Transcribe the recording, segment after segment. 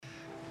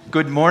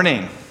Good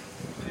morning.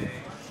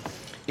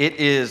 It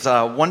is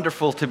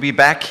wonderful to be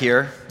back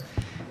here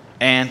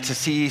and to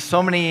see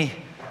so many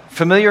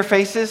familiar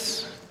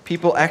faces,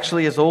 people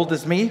actually as old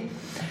as me,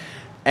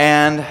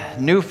 and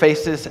new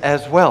faces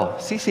as well.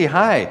 Cece,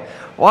 hi.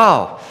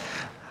 Wow.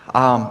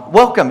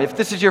 Welcome. If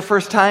this is your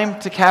first time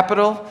to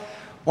Capitol,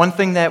 one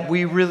thing that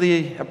we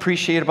really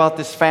appreciate about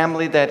this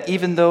family, that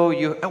even though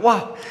you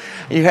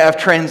have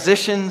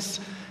transitions,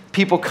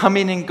 people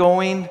coming and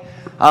going.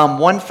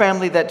 One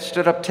family that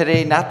stood up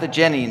today, not the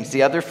Jennings,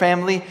 the other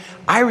family,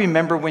 I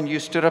remember when you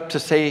stood up to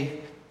say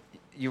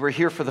you were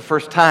here for the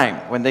first time,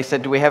 when they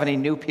said, do we have any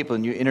new people?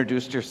 And you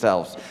introduced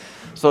yourselves.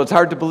 So it's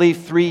hard to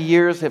believe 3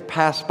 years have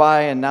passed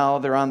by and now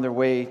they're on their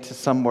way to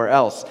somewhere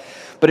else.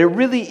 But it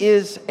really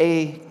is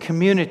a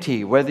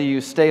community, whether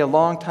you stay a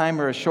long time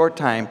or a short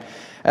time,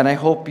 and I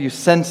hope you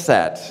sense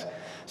that.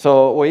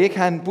 So 我一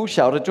看不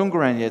少的中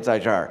国人也在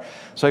这儿，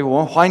所以我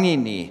们欢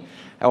迎你。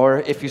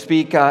Or if you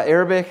speak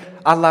Arabic,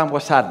 Ahlan wa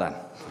sahlan.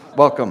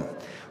 Welcome.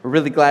 We're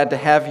really glad to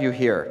have you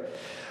here.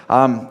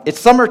 It's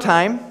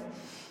summertime.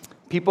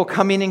 People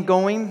coming and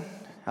going.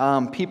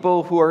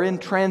 People who are in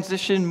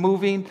transition,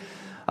 moving.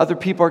 Other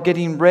people are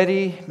getting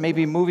ready,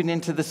 maybe moving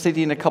into the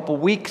city in a couple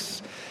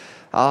weeks.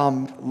 A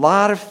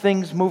lot of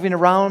things moving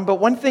around. But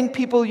one thing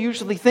people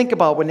usually think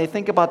about when they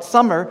think about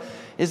summer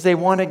is they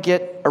want to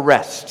get a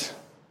rest.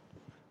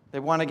 They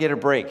want to get a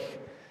break.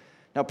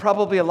 Now,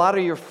 probably a lot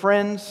of your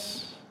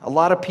friends, a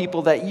lot of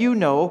people that you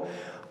know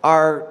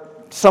are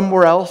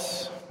somewhere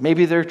else.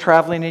 Maybe they're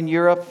traveling in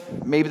Europe.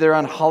 Maybe they're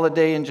on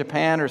holiday in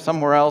Japan or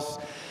somewhere else.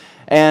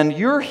 And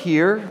you're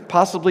here.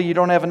 Possibly you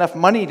don't have enough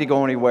money to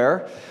go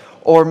anywhere.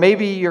 Or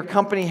maybe your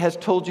company has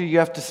told you you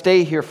have to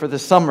stay here for the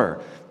summer,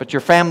 but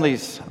your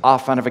family's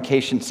off on a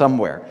vacation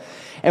somewhere.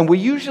 And we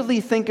usually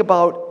think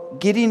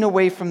about getting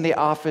away from the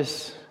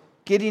office,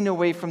 getting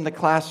away from the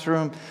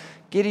classroom,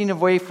 getting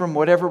away from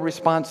whatever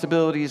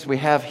responsibilities we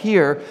have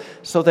here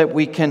so that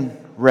we can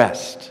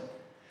rest.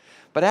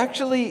 But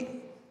actually,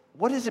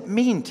 what does it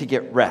mean to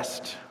get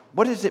rest?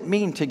 What does it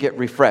mean to get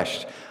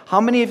refreshed? How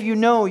many of you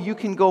know you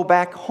can go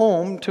back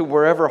home to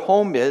wherever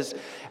home is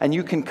and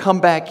you can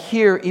come back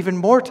here even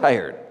more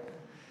tired?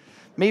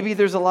 Maybe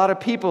there's a lot of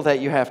people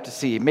that you have to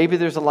see. Maybe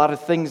there's a lot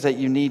of things that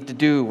you need to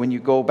do when you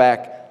go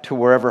back to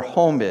wherever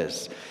home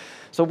is.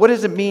 So what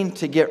does it mean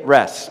to get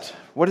rest?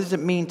 What does it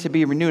mean to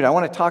be renewed? I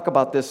want to talk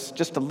about this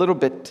just a little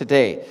bit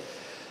today.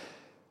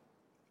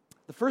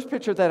 The first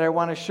picture that I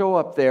want to show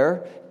up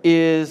there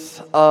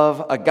is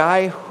of a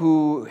guy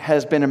who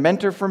has been a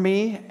mentor for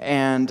me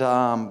and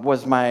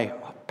was my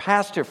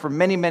pastor for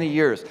many, many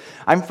years.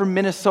 I'm from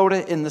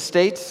Minnesota in the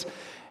States,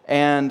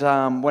 and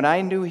when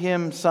I knew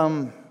him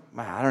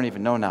I don't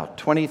even know now,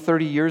 20,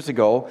 30 years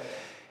ago,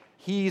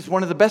 he's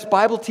one of the best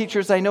Bible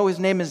teachers I know. His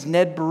name is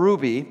Ned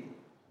Berube,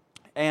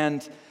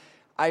 and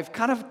I've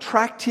kind of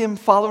tracked him,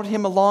 followed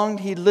him along.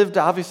 He lived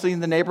obviously in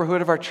the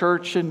neighborhood of our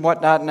church and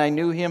whatnot, and I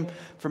knew him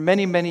for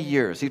many, many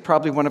years. He's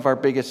probably one of our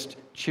biggest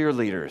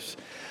cheerleaders.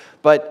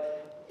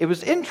 But it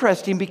was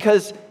interesting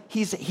because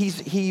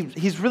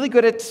he's really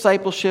good at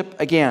discipleship.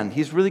 Again,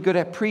 he's really good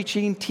at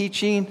preaching,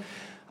 teaching.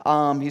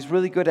 He's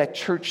really good at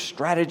church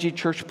strategy,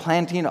 church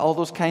planting, all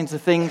those kinds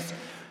of things.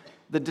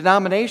 The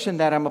denomination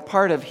that I'm a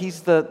part of,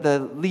 he's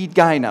the lead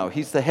guy now.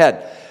 He's the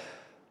head.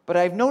 But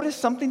I've noticed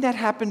something that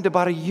happened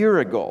about a year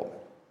ago.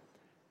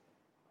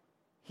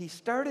 He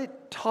started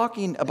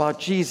talking about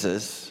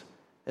Jesus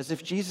as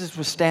if Jesus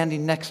was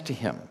standing next to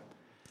him.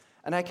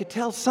 And I could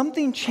tell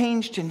something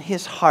changed in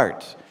his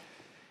heart.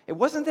 It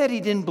wasn't that he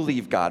didn't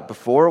believe God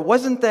before. It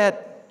wasn't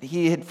that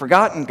he had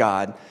forgotten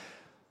God.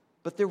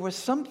 But there was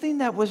something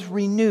that was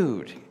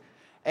renewed.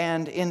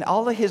 And in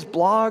all of his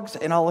blogs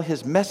and all of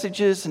his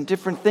messages and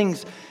different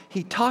things,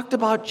 he talked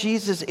about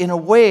Jesus in a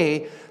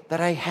way that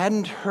I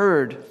hadn't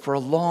heard for a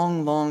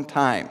long, long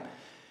time.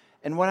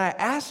 And when I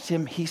asked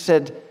him, he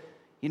said,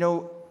 you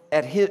know,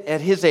 at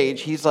his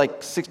age, he's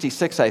like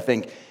 66, I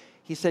think,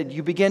 he said,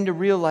 you begin to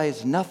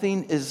realize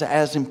nothing is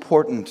as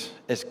important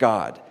as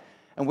God.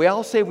 And we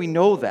all say we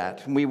know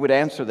that, and we would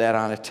answer that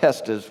on a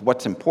test as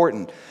what's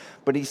important.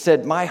 But he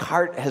said, my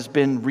heart has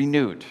been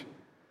renewed.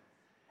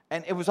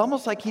 And it was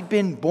almost like he'd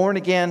been born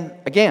again,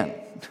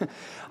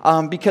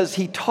 because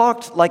he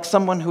talked like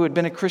someone who had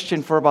been a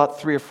Christian for about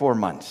 3 or 4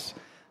 months.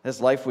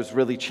 His life was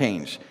really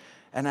changed.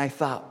 And I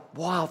thought,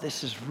 wow,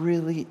 this is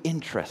really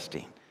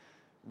interesting.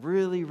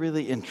 Really,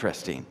 really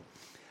interesting.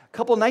 A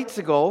couple nights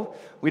ago,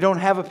 we don't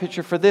have a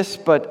picture for this,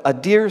 but a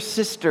dear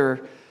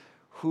sister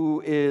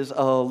who is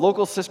a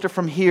local sister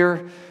from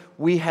here,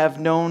 we have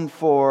known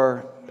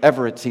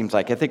forever, it seems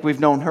like. I think we've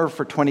known her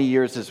for 20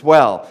 years as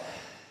well.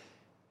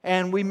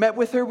 And we met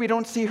with her. We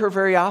don't see her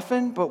very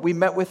often, but we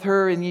met with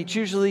her, and it's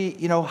usually,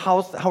 you know,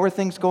 how are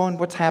things going,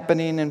 what's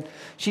happening? And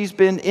she's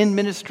been in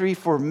ministry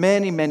for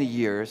many, many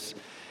years,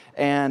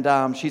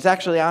 and she's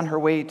actually on her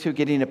way to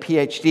getting a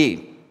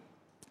PhD.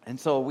 And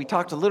so we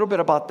talked a little bit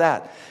about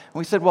that. And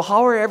we said, well,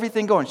 how are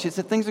everything going? She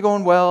said, things are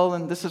going well,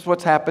 and this is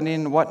what's happening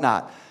and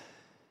whatnot.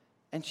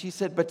 And she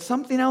said, but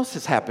something else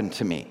has happened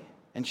to me.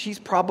 And she's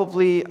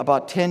probably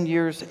about 8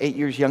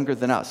 years younger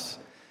than us.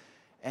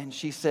 And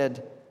she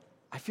said,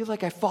 I feel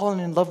like I've fallen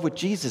in love with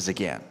Jesus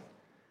again.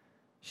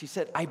 She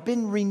said, I've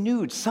been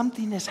renewed.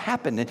 Something has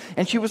happened.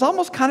 And she was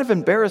almost kind of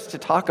embarrassed to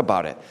talk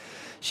about it.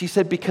 She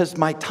said, because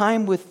my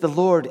time with the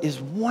Lord is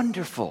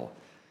wonderful.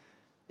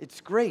 It's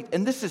great.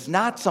 And this is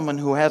not someone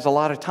who has a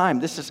lot of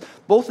time.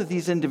 Both of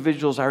these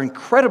individuals are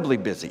incredibly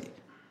busy.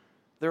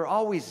 They're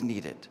always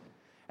needed.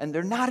 And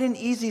they're not in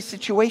easy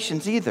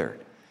situations either.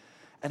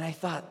 And I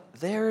thought,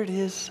 there it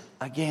is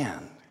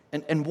again.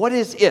 And what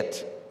is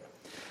it?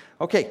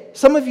 Okay,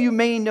 some of you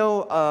may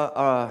know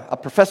a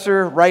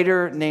professor,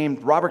 writer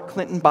named Robert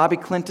Clinton, Bobby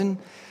Clinton.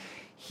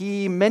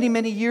 He, many,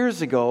 many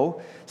years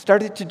ago,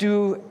 started to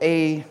do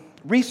a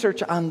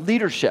research on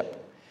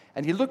leadership.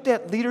 And he looked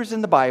at leaders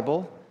in the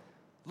Bible,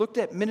 looked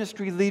at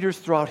ministry leaders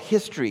throughout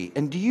history.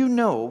 And do you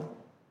know,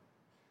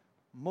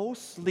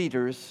 most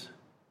leaders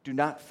do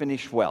not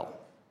finish well.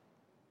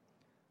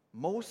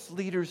 Most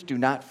leaders do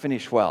not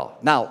finish well.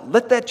 Now,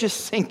 let that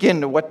just sink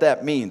into what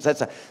that means.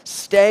 That's a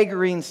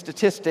staggering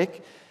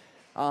statistic.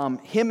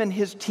 Him and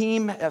his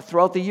team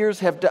throughout the years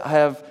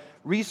have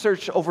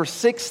researched over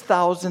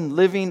 6,000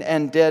 living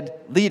and dead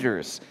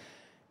leaders.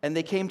 And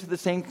they came to the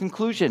same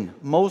conclusion.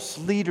 Most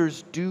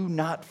leaders do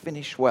not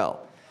finish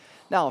well.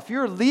 Now, if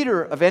you're a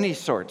leader of any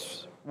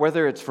sorts,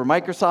 whether it's for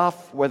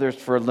Microsoft, whether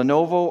it's for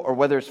Lenovo, or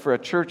whether it's for a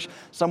church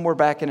somewhere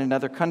back in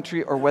another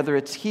country, or whether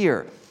it's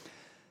here,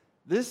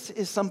 this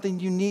is something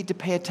you need to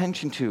pay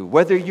attention to.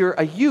 Whether you're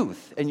a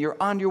youth and you're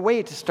on your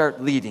way to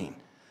start leading.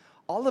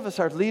 All of us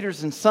are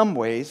leaders in some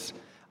ways.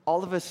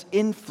 All of us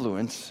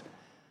influence.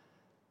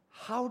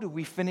 How do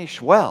we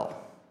finish well?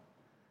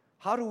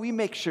 How do we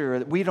make sure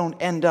that we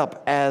don't end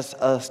up as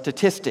a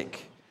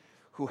statistic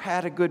who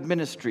had a good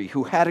ministry,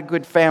 who had a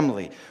good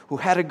family, who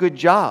had a good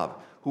job,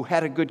 who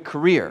had a good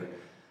career,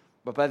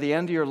 but by the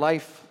end of your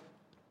life,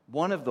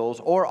 one of those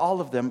or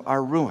all of them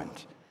are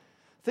ruined?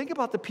 Think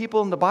about the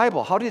people in the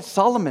Bible. How did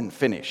Solomon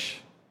finish?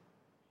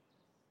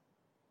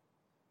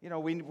 You know,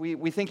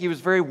 we think he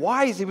was very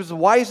wise. He was the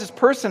wisest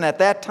person at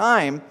that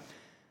time,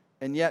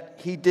 and yet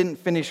he didn't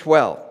finish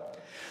well.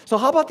 So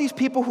how about these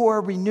people who are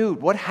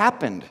renewed? What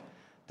happened?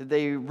 Did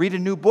they read a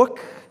new book?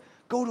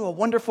 Go to a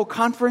wonderful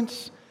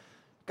conference?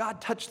 God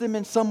touched them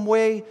in some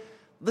way?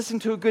 Listen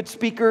to a good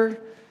speaker?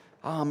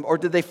 Or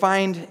did they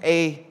find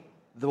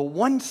the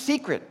one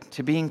secret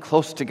to being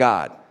close to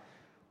God?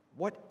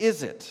 What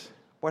is it?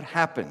 What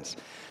happens?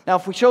 Now,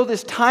 if we show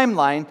this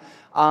timeline,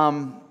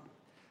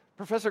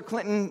 Professor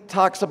Clinton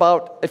talks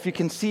about, if you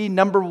can see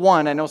number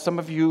 1, I know some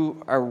of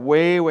you are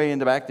way, way in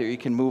the back there. You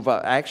can move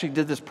up. I actually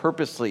did this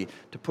purposely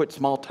to put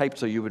small type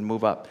so you would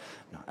move up.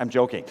 No, I'm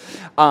joking.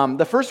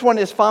 The first one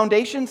is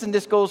foundations, and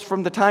this goes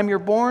from the time you're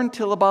born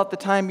till about the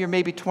time you're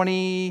maybe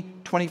 20,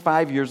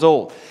 25 years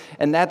old.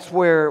 And that's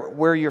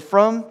where you're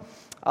from,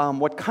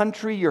 what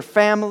country, your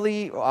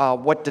family,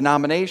 what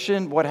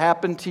denomination, what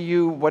happened to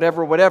you,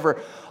 whatever.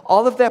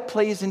 All of that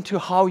plays into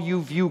how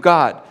you view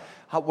God,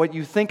 what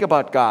you think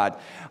about God.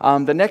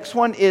 The next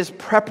one is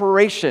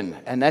preparation,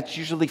 and that's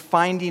usually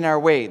finding our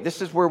way.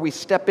 This is where we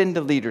step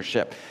into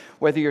leadership,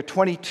 whether you're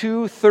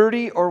 22,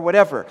 30, or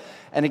whatever.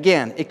 And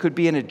again, it could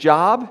be in a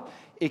job,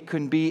 it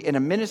could be in a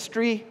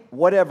ministry,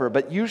 whatever.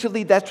 But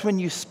usually that's when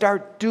you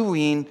start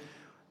doing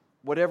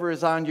whatever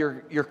is on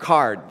your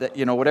card, that,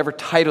 you know, whatever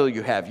title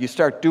you have, you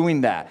start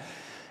doing that.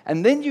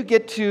 And then you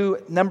get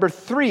to number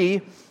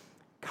 3,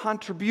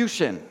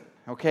 contribution.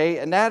 Okay,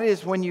 and that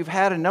is when you've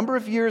had a number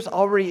of years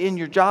already in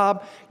your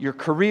job, your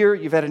career,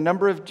 you've had a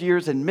number of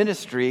years in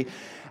ministry,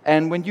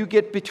 and when you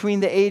get between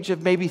the age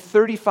of maybe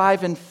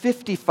 35 and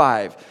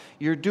 55,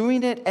 you're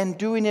doing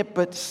it,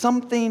 but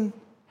something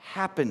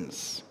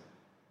happens.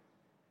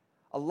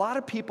 A lot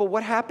of people,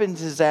 what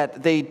happens is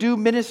that they do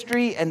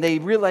ministry and they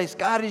realize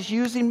God is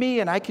using me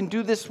and I can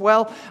do this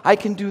well, I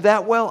can do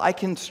that well, I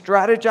can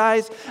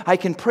strategize, I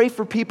can pray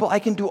for people, I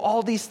can do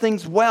all these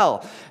things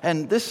well,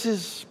 and this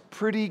is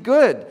pretty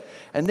good.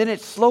 And then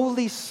it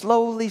slowly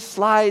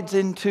slides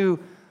into,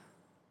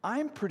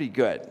 I'm pretty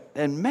good.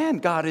 And man,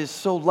 God is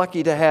so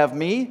lucky to have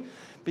me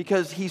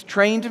because He's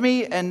trained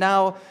me, and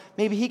now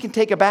maybe He can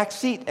take a back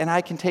seat and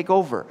I can take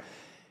over.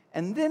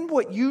 And then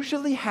what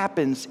usually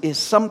happens is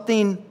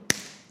something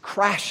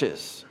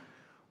crashes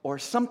or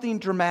something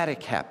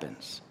dramatic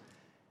happens.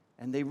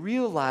 And they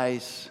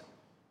realize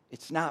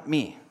it's not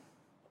me.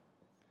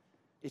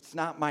 It's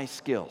not my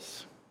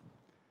skills.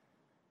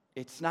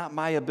 It's not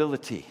my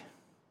ability.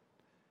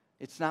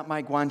 It's not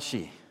my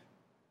guanxi.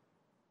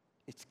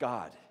 It's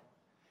God.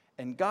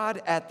 And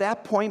God, at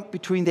that point,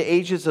 between the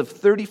ages of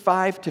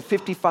 35 to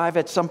 55,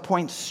 at some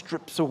point,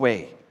 strips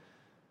away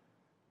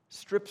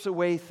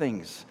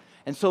things.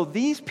 And so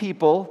these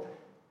people,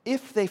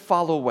 if they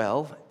follow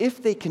well,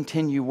 if they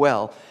continue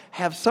well,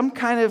 have some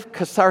kind of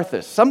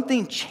catharsis.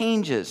 Something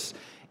changes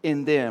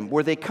in them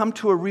where they come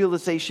to a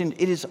realization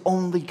it is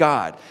only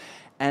God.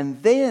 And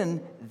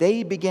then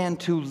they began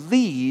to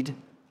lead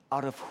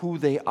out of who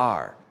they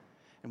are.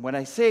 And when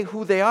I say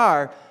who they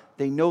are,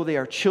 they know they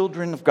are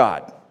children of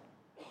God.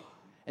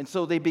 And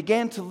so they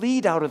began to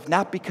lead out of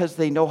not because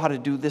they know how to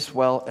do this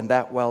well and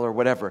that well or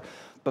whatever,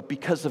 but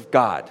because of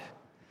God.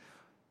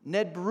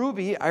 Ned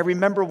Berube, I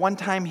remember one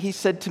time he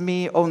said to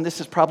me, and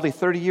this is probably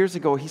 30 years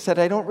ago, he said,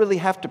 I don't really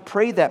have to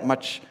pray that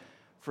much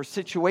for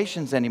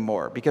situations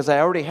anymore because I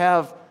already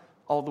have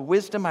all the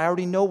wisdom, I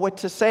already know what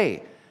to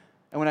say.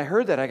 And when I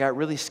heard that, I got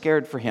really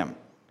scared for him.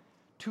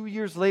 2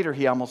 years later,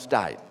 he almost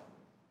died.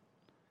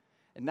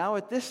 And now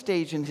at this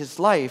stage in his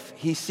life,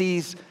 he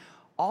sees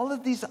all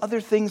of these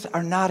other things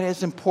are not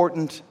as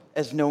important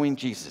as knowing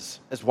Jesus,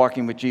 as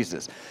walking with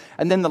Jesus.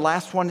 And then the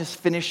last one is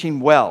finishing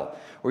well,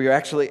 where you're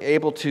actually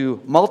able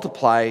to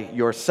multiply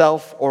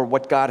yourself or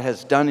what God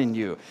has done in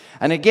you.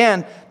 And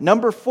again,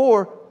 number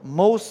 4,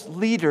 most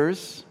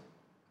leaders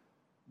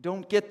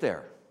don't get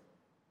there.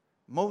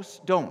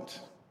 Most don't.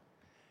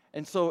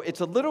 And so it's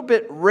a little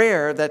bit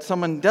rare that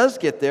someone does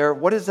get there.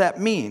 What does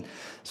that mean?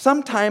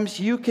 Sometimes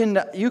you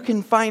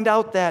can find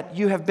out that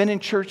you have been in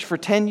church for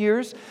 10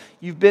 years,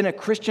 you've been a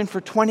Christian for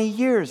 20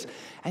 years,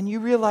 and you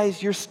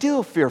realize you're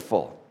still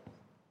fearful.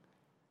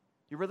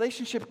 Your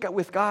relationship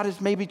with God is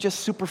maybe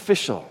just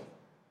superficial.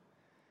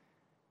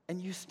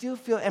 And you still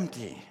feel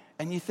empty.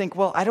 And you think,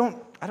 well, I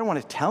don't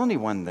want to tell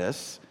anyone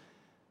this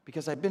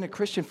because I've been a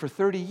Christian for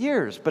 30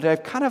 years, but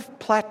I've kind of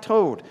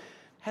plateaued.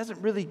 Hasn't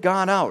really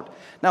gone out.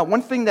 Now,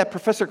 one thing that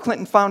Professor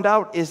Clinton found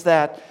out is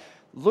that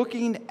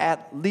looking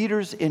at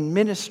leaders in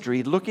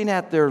ministry, looking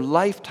at their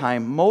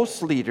lifetime,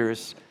 most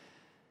leaders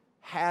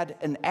had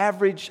an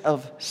average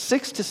of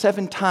 6 to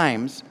 7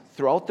 times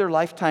throughout their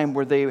lifetime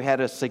where they had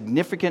a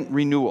significant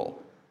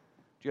renewal.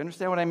 Do you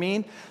understand what I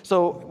mean?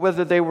 So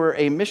whether they were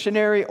a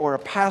missionary or a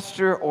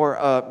pastor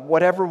or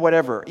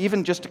whatever,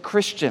 even just a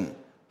Christian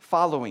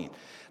following,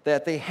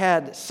 that they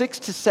had 6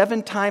 to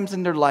 7 times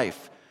in their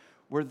life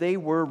where they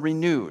were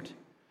renewed.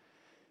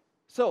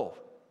 So,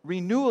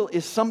 renewal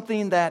is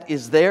something that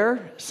is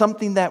there,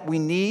 something that we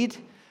need.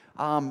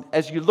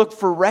 As you look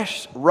for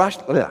rest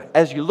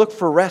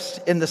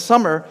in the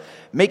summer,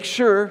 make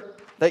sure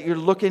that you're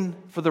looking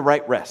for the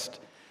right rest.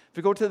 If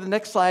we go to the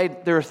next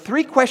slide, there are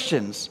 3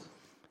 questions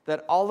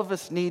that all of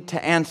us need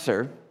to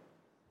answer.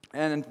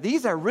 And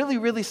these are really,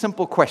 really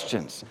simple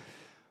questions.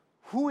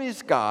 Who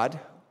is God?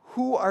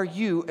 Who are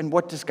you? And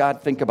what does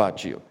God think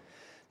about you?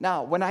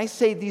 Now, when I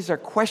say these are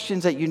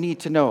questions that you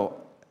need to know,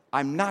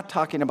 I'm not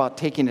talking about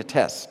taking a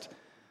test.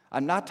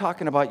 I'm not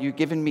talking about you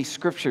giving me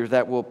scripture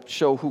that will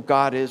show who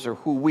God is or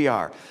who we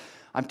are.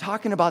 I'm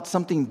talking about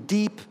something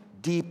deep,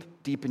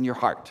 deep, deep in your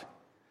heart.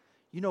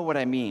 You know what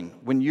I mean.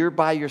 When you're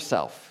by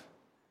yourself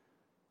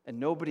and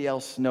nobody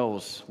else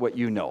knows what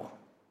you know,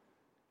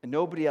 and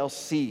nobody else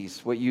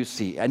sees what you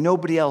see, and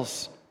nobody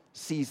else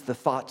sees the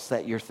thoughts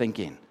that you're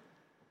thinking,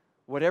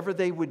 whatever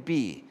they would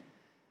be.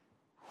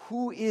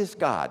 Who is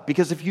God?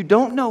 Because if you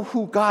don't know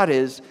who God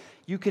is,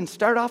 you can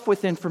start off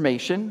with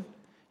information,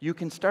 you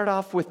can start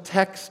off with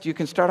text, you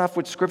can start off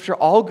with scripture,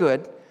 all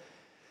good.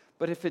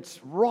 But if it's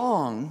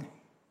wrong,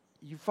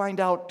 you find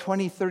out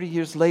 20, 30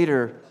 years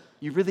later,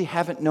 you really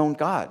haven't known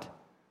God.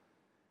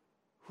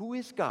 Who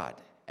is God?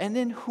 And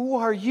then who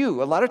are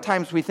you? A lot of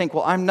times we think,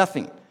 well, I'm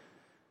nothing.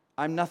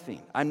 I'm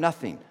nothing. I'm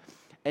nothing.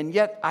 And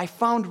yet I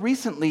found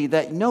recently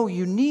that no,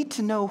 you need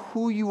to know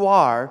who you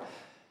are,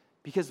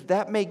 because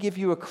that may give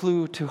you a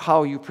clue to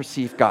how you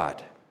perceive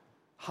God,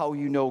 how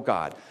you know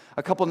God.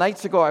 A couple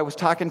nights ago, I was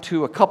talking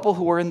to a couple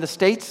who were in the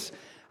States.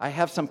 I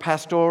have some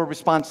pastoral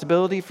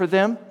responsibility for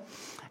them.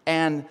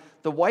 And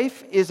the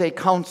wife is a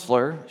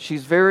counselor.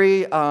 She's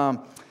very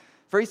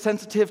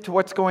sensitive to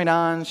what's going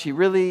on. She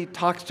really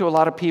talks to a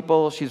lot of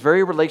people. She's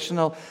very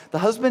relational. The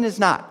husband is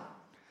not.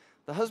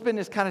 The husband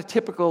is kind of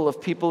typical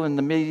of people in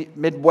the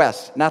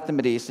Midwest, not the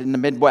Mideast, in the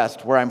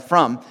Midwest, where I'm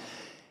from.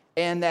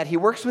 And that he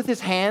works with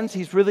his hands.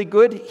 He's really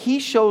good. He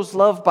shows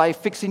love by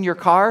fixing your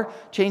car,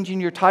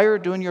 changing your tire,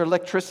 doing your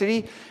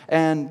electricity.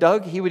 And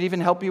Doug, he would even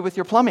help you with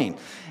your plumbing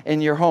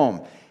in your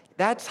home.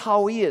 That's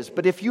how he is.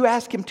 But if you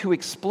ask him to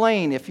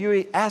explain, if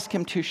you ask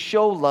him to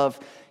show love,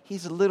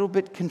 he's a little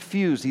bit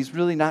confused. He's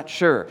really not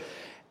sure.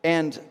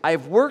 And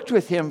I've worked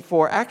with him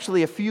for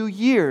actually a few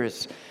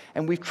years.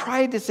 And we've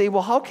tried to say,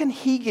 well, how can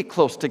he get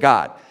close to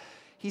God?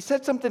 He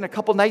said something a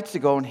couple nights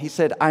ago, and he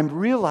said, I'm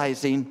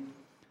realizing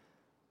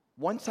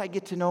once I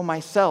get to know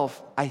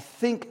myself, I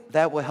think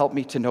that will help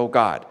me to know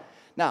God.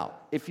 Now,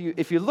 if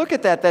you look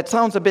at that, that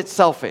sounds a bit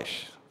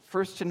selfish.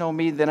 First to know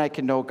me, then I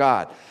can know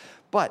God.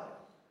 But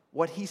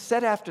what he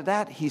said after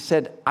that, he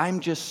said, I'm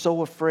just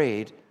so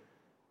afraid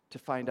to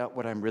find out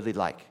what I'm really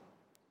like.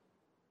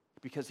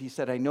 Because he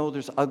said, I know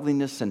there's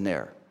ugliness in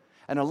there.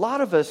 And a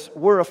lot of us,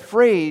 we're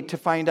afraid to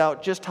find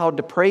out just how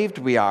depraved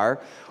we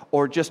are,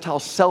 or just how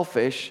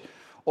selfish,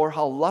 or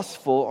how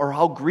lustful, or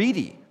how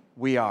greedy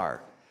we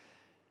are.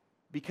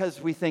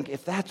 Because we think,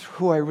 if that's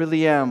who I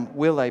really am,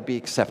 will I be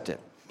accepted?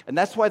 And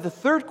that's why the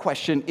third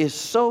question is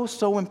so,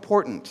 so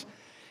important.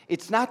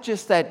 It's not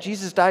just that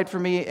Jesus died for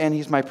me and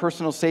he's my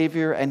personal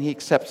Savior and he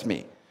accepts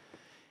me.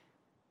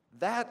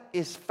 That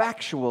is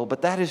factual,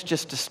 but that is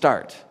just a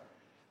start.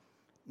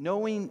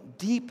 Knowing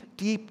deep,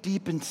 deep,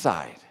 deep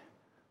inside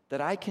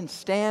that I can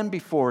stand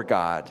before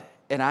God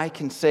and I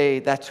can say,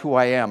 that's who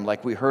I am,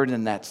 like we heard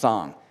in that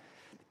song.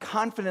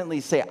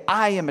 Confidently say,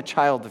 I am a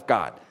child of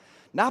God.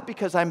 Not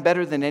because I'm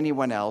better than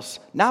anyone else,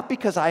 not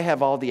because I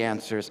have all the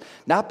answers,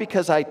 not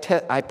because I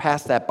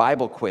passed that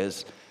Bible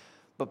quiz,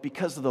 but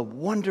because of the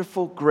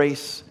wonderful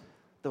grace,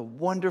 the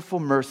wonderful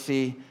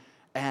mercy,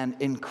 and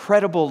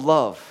incredible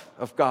love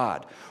of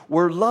God,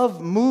 where love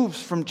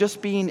moves from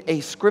just being a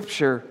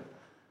scripture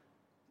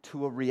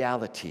to a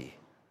reality,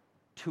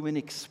 to an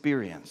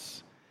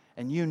experience.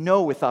 And you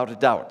know without a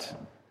doubt,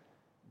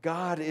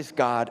 God is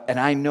God, and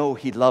I know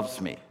He loves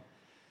me.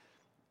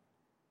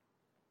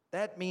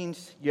 That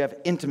means you have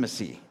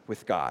intimacy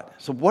with God.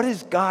 So what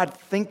does God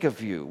think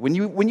of you? When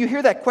you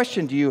hear that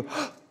question, do you,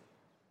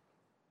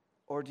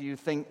 or do you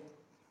think,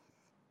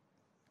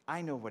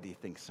 I know what He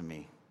thinks of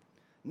me?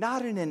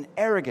 Not in an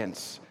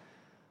arrogance,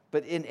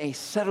 but in a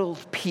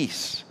settled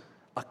peace,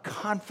 a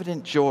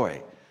confident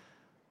joy,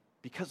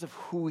 because of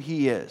who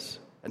He is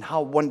and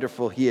how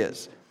wonderful He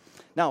is.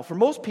 Now, for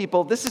most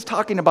people, this is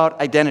talking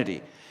about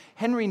identity.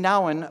 Henry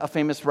Nouwen, a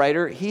famous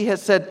writer, he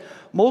has said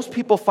most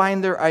people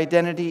find their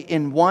identity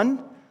in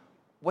one,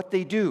 what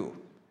they do,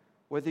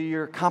 whether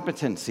your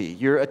competency,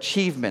 your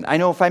achievement. I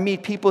know if I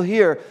meet people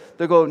here,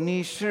 they'll go,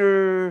 你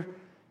是,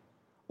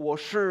 我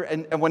是,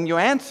 and when you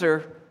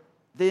answer,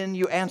 then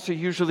you answer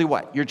usually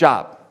what? Your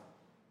job.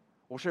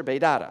 我是北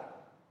大的,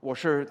我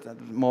是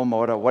某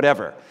某的,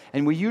 whatever.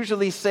 And we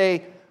usually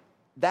say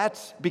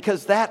that's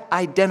because that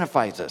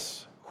identifies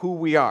us, who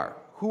we are.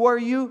 Who are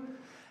you?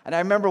 And I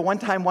remember one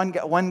time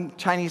one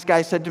Chinese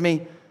guy said to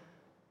me,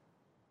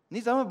 你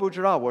怎么不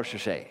知道我是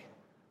谁?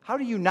 How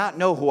do you not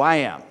know who I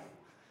am?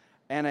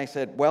 And I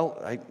said, well,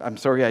 I'm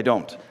sorry I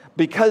don't.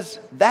 Because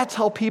that's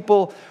how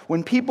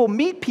when people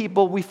meet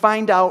people, we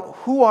find out,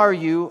 who are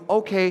you?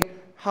 Okay,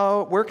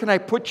 where can I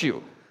put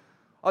you?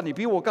 哦，你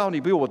比我高，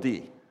你比我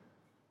低。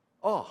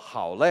Oh,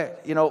 好嘞.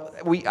 You know,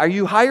 are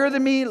you higher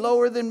than me,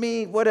 lower than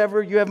me,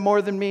 whatever, you have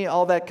more than me,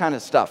 all that kind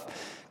of stuff.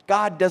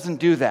 God doesn't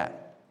do that.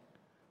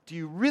 Do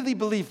you really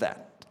believe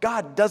that?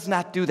 God does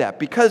not do that,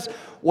 because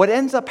what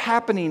ends up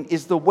happening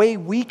is the way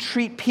we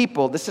treat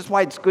people. This is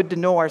why it's good to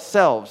know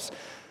ourselves.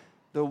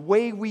 The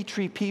way we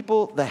treat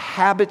people, the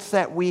habits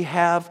that we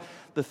have,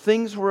 the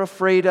things we're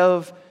afraid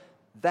of,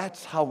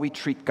 that's how we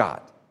treat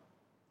God.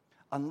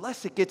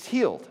 Unless it gets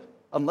healed,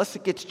 unless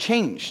it gets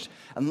changed,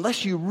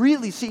 unless you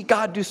really see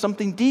God do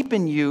something deep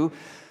in you,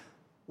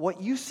 what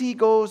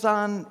goes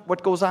on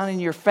in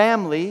your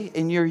family,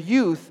 in your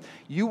youth,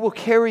 you will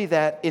carry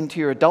that into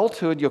your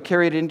adulthood. You'll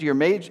carry it into your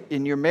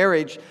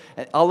marriage.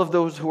 And all of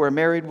those who are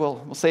married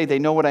will say they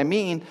know what I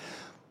mean.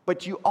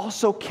 But you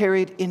also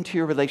carry it into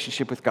your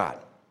relationship with God.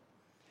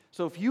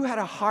 So if you had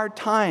a hard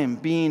time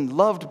being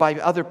loved by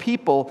other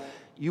people,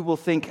 you will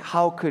think,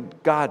 how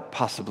could God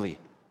possibly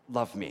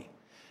love me?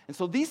 And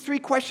so these three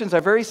questions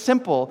are very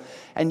simple,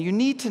 and you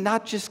need to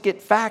not just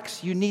get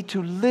facts, you need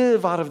to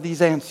live out of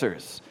these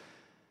answers.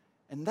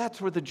 And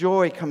that's where the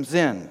joy comes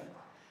in.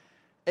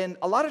 And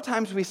a lot of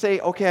times we say,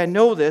 okay, I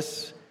know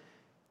this,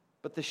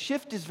 but the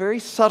shift is very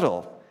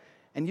subtle,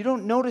 and you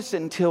don't notice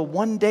it until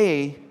one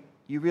day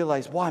you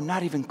realize, wow, I'm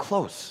not even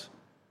close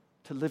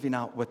to living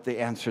out what the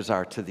answers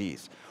are to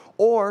these.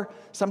 Or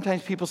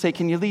sometimes people say,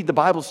 can you lead the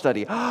Bible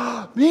study?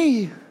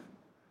 Me!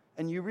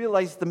 And you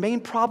realize the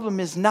main problem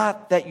is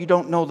not that you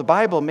don't know the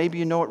Bible. Maybe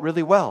you know it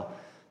really well.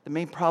 The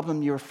main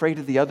problem, you're afraid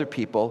of the other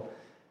people,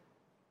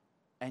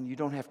 and you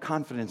don't have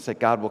confidence that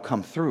God will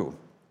come through.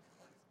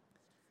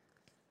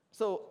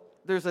 So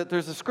there's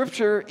a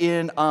scripture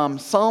in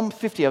Psalm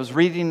 50. I was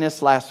reading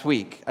this last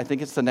week. I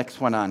think it's the next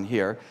one on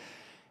here.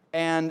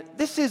 And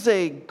this is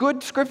a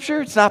good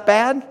scripture. It's not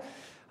bad.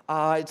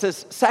 It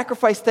says,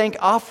 sacrifice thank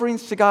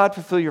offerings to God,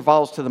 fulfill your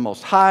vows to the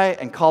Most High,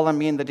 and call on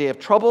me in the day of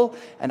trouble,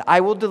 and I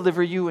will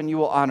deliver you, and you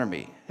will honor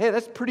me. Hey,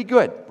 that's pretty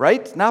good,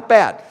 right? It's not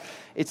bad.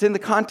 It's in the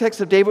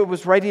context of David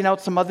was writing out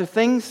some other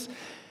things.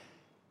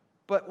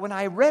 But when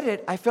I read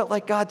it, I felt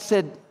like God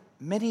said,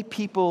 many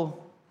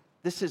people,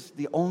 this is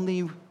the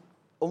only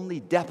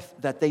depth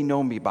that they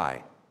know me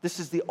by. This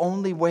is the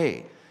only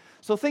way.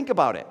 So think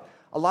about it.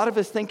 A lot of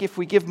us think if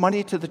we give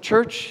money to the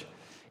church,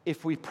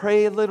 if we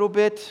pray a little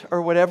bit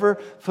or whatever,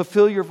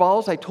 fulfill your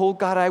vows. I told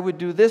God I would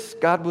do this.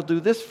 God will do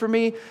this for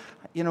me.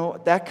 You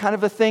know, that kind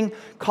of a thing.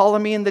 Call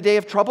on me in the day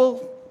of trouble.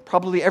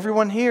 Probably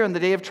everyone here in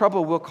the day of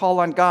trouble will call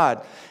on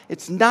God.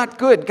 It's not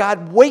good.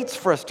 God waits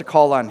for us to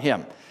call on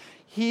Him.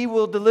 He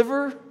will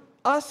deliver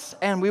us,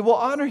 and we will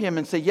honor Him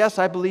and say, yes,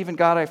 I believe in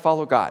God, I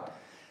follow God.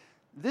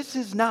 This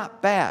is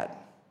not bad.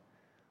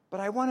 But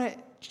I want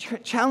to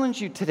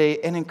challenge you today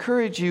and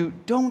encourage you,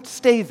 don't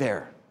stay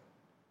there.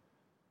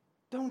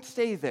 Don't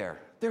stay there.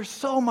 There's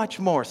so much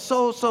more,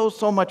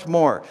 so much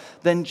more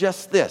than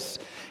just this.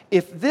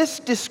 If this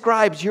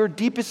describes your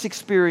deepest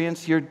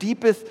experience, your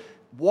deepest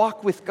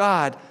walk with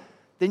God,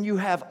 then you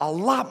have a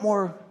lot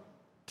more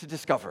to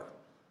discover.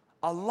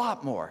 A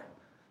lot more.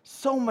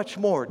 So much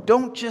more.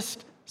 Don't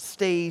just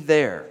stay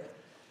there.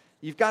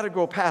 You've got to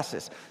go past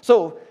this.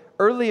 So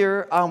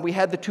earlier, we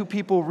had the two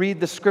people read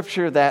the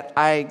scripture that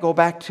I go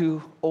back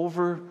to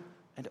over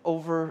and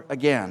over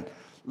again.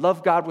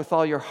 Love God with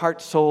all your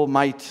heart, soul,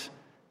 might,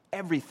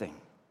 everything.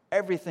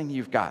 everything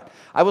you've got.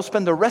 I will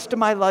spend the rest of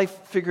my life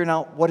figuring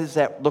out what does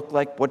that look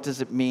like, what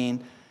does it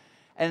mean.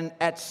 And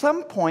at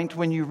some point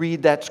when you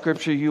read that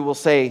scripture, you will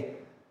say,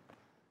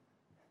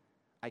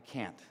 I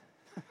can't.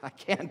 I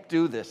can't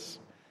do this.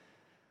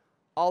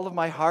 All of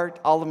my heart,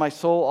 all of my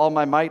soul, all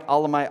my might,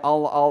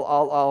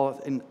 all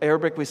in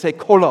Arabic we say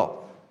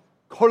kolo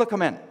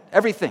kamen,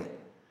 everything.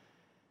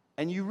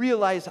 And you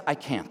realize I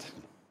can't.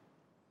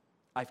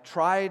 I've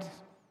tried,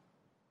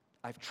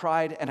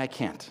 and I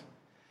can't.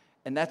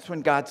 And that's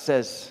when God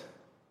says,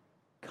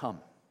 come.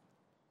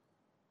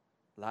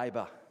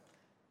 Laiba.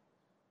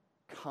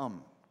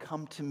 Come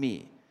to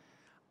me.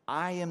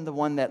 I am the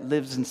one that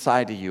lives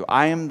inside of you.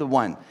 I am the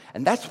one.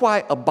 And that's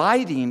why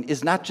abiding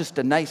is not just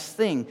a nice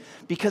thing,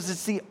 because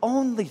it's the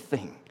only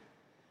thing.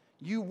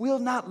 You will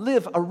not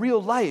live a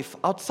real life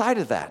outside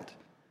of that.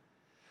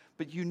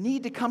 But you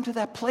need to come to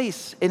that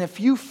place. And if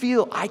you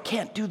feel, I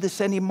can't do this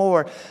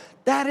anymore,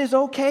 that is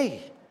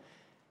okay.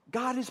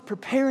 God is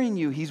preparing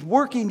you. He's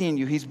working in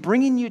you. He's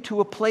bringing you to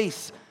a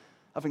place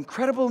of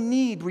incredible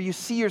need where you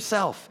see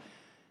yourself.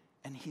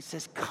 And he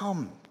says,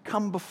 come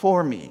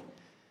before me.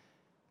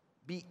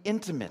 Be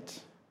intimate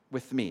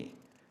with me.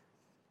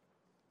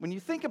 When you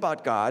think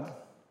about God,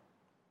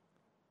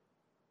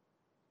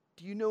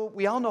 do you know,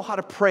 we all know how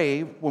to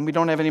pray when we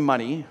don't have any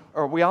money,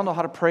 or we all know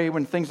how to pray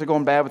when things are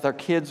going bad with our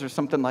kids or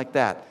something like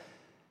that.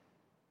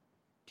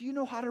 Do you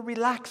know how to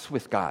relax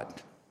with God?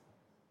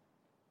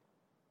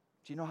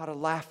 Do you know how to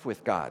laugh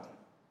with God?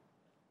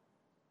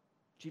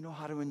 Do you know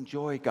how to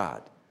enjoy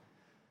God?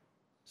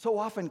 So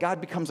often God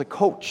becomes a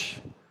coach,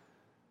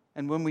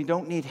 and when we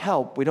don't need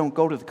help, we don't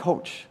go to the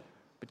coach.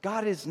 But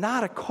God is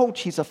not a coach.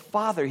 He's a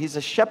father. He's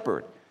a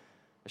shepherd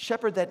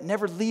that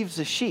never leaves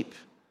the sheep.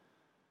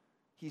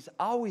 He's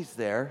always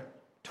there,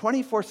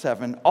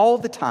 24/7, all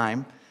the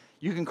time.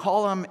 You can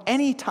call him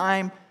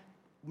anytime,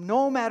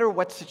 no matter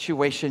what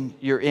situation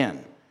you're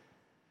in.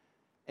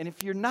 And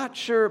if you're not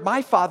sure,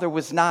 my father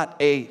was not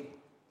a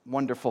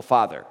wonderful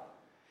father.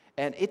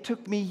 And it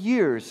took me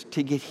years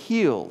to get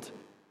healed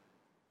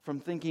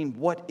from thinking,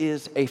 what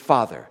is a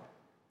father?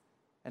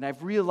 And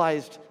I've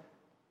realized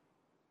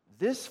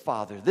this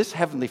Father, this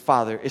Heavenly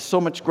Father, is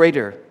so much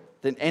greater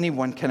than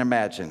anyone can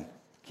imagine,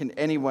 than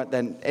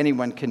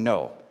anyone can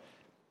know.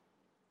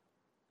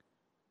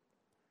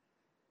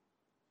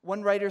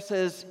 One writer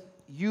says,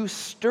 you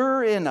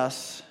stir in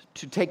us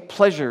to take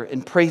pleasure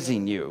in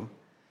praising you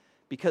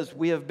because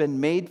we have been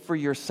made for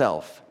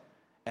yourself,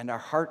 and our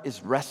heart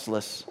is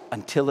restless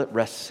until it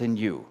rests in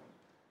you.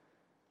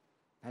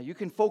 Now you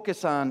can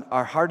focus on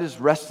our heart is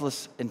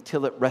restless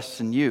until it rests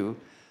in you,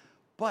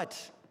 but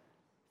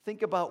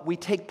think about we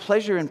take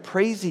pleasure in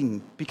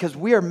praising because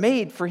we are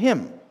made for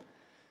him.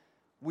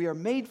 We are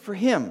made for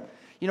him.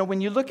 You know,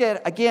 when you look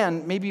at,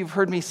 again, maybe you've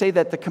heard me say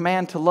that the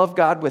command to love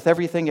God with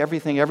everything.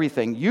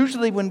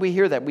 Usually when we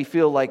hear that, we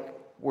feel like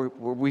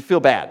we feel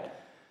bad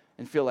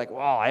and feel like,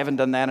 wow, I haven't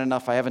done that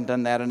enough.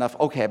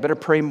 Okay, I better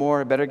pray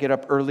more. I better get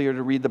up earlier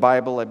to read the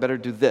Bible. I better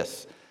do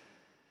this.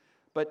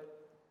 But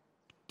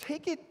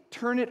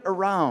turn it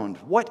around.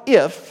 What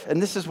if, and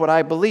this is what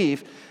I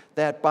believe,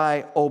 that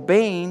by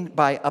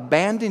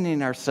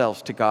abandoning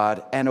ourselves to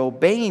God and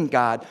obeying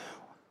God,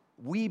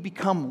 we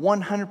become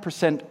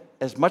 100%,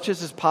 as much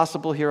as is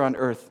possible here on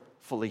earth,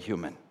 fully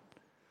human,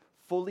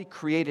 fully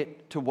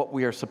created to what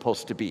we are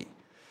supposed to be,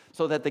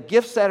 so that the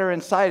gifts that are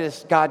inside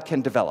us, God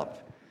can develop,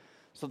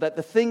 so that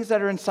the things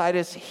that are inside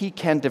us, he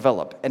can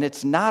develop. And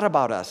it's not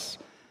about us,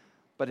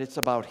 but it's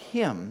about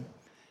him,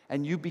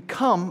 and you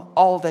become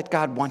all that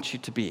God wants you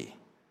to be.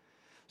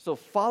 So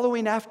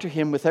following after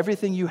him with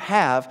everything you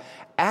have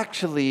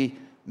actually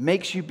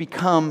makes you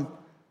become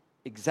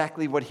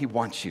exactly what he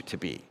wants you to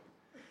be.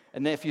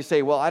 And if you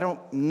say, well, I don't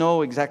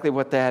know exactly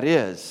what that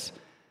is,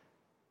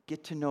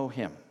 get to know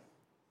him.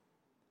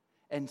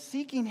 And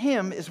seeking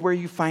him is where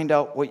you find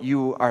out what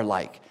you are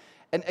like.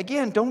 And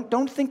again,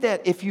 don't think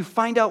that if you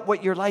find out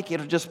what you're like,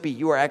 it'll just be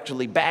you are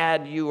actually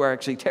bad, you are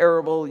actually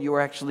terrible,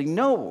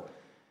 no.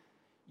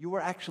 You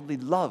are actually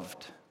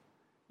loved.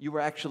 You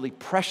are actually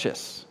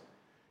precious.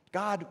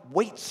 God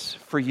waits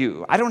for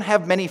you. I don't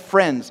have many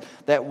friends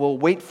that will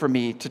wait for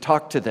me to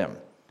talk to them.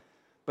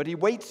 But he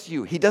waits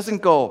you. He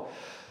doesn't go,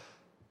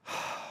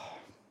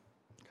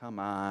 come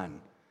on.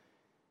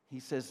 He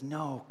says,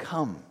 no,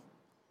 come.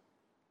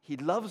 He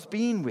loves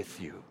being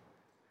with you.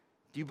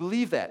 Do you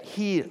believe that?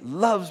 He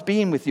loves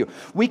being with you.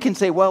 We can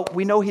say, well,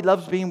 we know he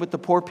loves being with the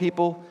poor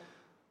people,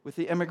 with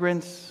the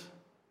immigrants,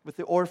 with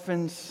the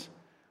orphans,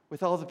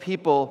 with all the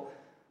people.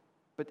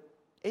 But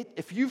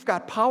if you've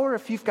got power,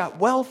 if you've got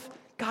wealth,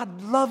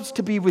 God loves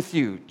to be with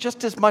you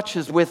just as much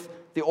as with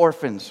the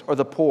orphans or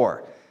the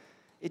poor.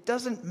 It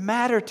doesn't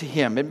matter to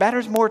him. It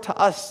matters more to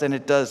us than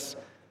it does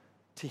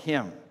to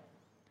him.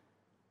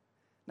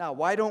 Now,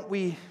 why don't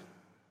we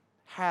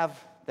have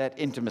that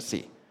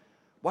intimacy?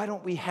 Why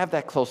don't we have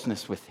that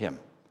closeness with him?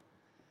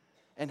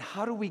 And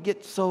how do we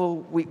get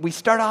so, we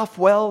start off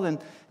well and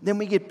then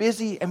we get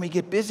busy and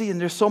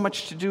there's so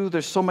much to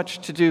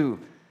do,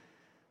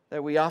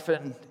 that we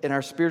often, in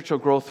our spiritual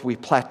growth, we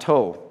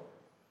plateau.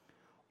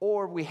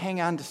 or we hang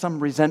on to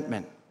some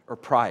resentment or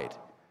pride.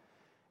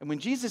 And when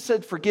Jesus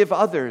said, forgive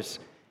others,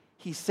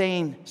 he's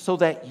saying so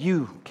that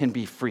you can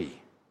be free.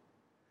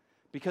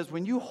 Because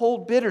when you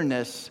hold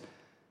bitterness,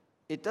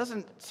 it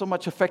doesn't so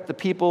much affect the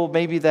people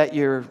maybe that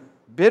you're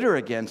bitter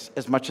against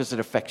as much as it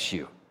affects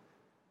you.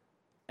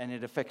 And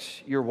it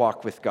affects your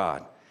walk with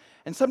God.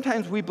 And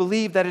sometimes we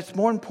believe that it's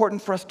more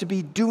important for us to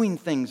be doing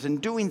things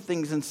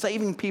and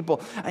saving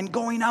people and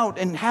going out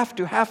and have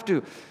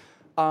to,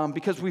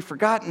 because we've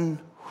forgotten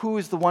who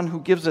is the one who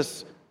gives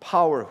us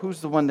power,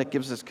 who's the one that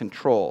gives us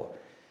control.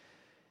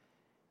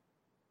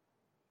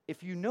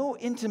 If you know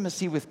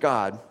intimacy with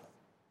God,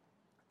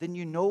 then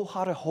you know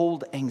how to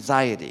hold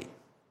anxiety,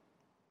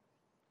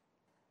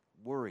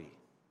 worry.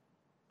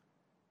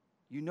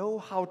 You know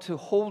how to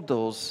hold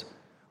those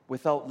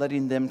without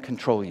letting them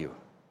control you.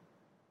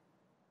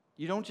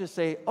 You don't just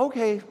say,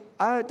 okay,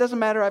 it doesn't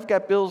matter, I've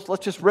got bills,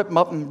 let's just rip them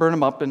up and burn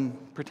them up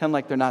and pretend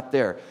like they're not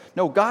there.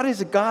 No, God is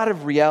a God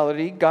of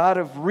reality, God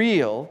of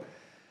real.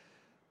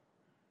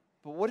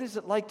 But what is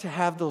it like to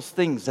have those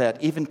things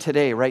that even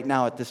today, right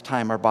now at this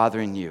time, are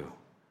bothering you,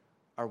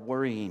 are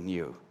worrying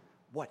you?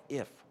 What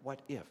if? What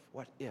if?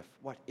 What if?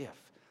 What if?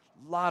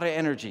 A lot of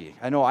energy.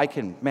 I know I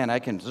can.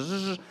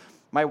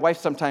 My wife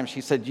sometimes,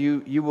 she said,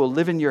 you will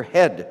live in your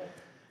head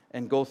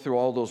and go through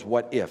all those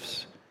what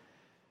ifs.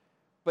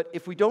 But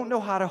if we don't know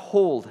how to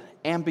hold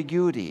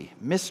ambiguity,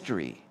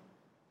 mystery,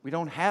 we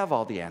don't have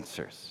all the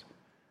answers.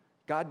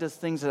 God does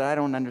things that I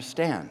don't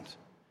understand.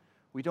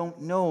 We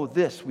don't know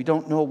this. We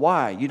don't know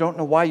why. You don't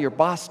know why your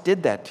boss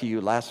did that to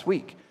you last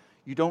week.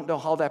 You don't know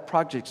how that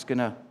project's going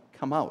to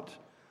come out.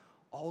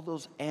 All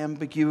those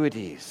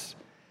ambiguities.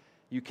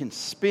 You can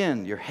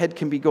spin. Your head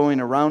can be going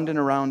around and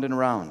around and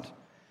around.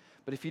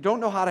 But if you don't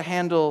know how to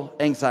handle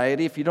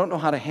anxiety, if you don't know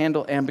how to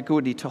handle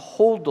ambiguity, to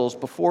hold those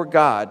before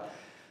God,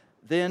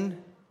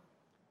 then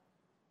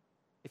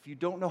if you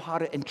don't know how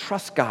to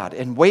entrust God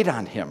and wait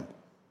on Him,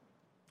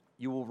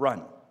 you will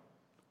run.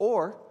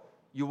 Or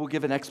you will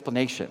give an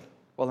explanation.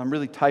 Well, I'm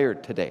really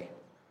tired today.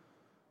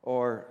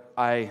 Or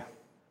I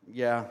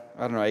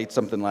ate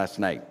something last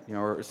night,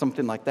 or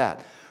something like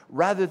that.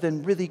 Rather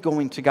than really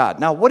going to God.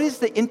 Now, what is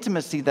the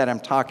intimacy that I'm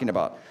talking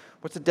about?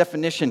 What's the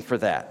definition for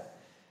that?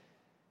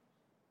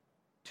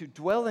 To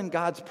dwell in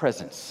God's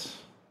presence.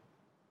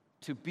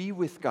 To be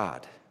with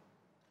God.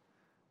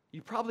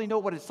 You probably know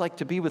what it's like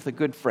to be with a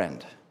good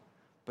friend.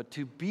 But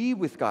to be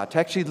with God, to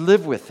actually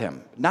live with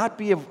Him, not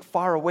be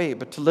far away,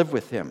 but to live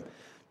with Him,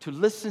 to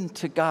listen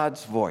to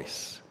God's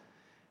voice.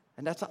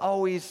 And that's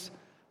always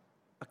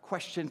a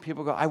question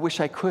people go, I wish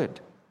I could.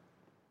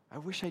 I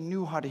wish I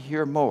knew how to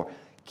hear more.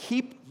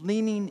 Keep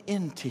leaning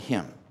into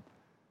Him.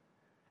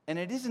 And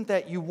it isn't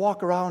that you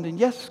walk around and,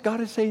 yes, God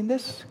is saying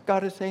this,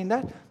 God is saying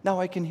that. Now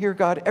I can hear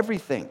God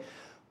everything.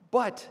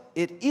 But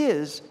it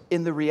is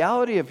in the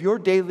reality of your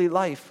daily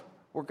life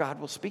where God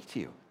will speak to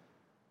you.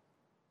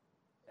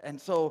 And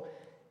so,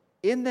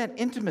 in that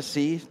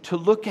intimacy, to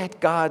look at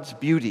God's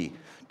beauty.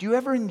 Do you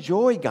ever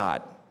enjoy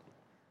God?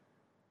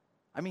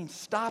 I mean,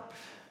 stop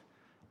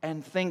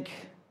and think,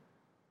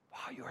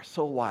 wow, you are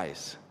so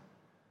wise.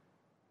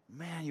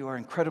 Man, you are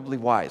incredibly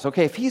wise.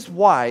 Okay, if He's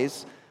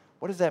wise,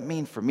 what does that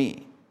mean for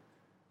me?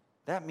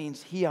 That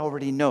means He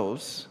already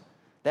knows.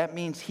 That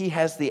means He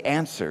has the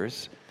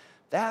answers.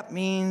 That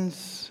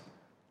means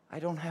I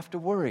don't have to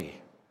worry.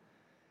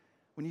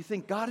 When you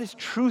think God is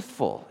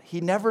truthful,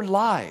 He never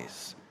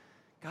lies.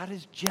 God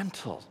is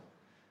gentle.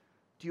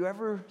 Do you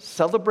ever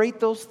celebrate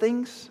those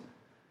things?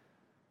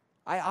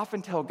 I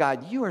often tell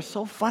God, you are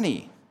so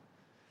funny.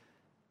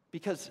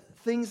 Because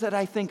things that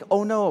I think,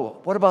 oh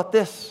no, what about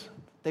this?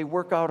 They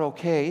work out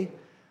okay.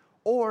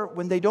 Or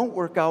when they don't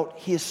work out,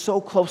 He is so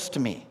close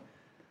to me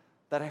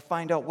that I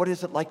find out what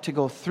is it like to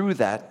go through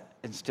that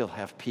and still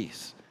have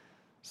peace.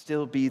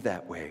 Still be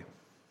that way.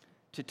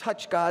 To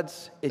touch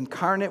God's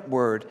incarnate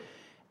word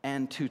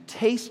and to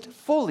taste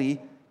fully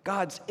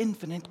God's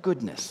infinite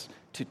goodness.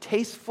 To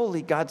taste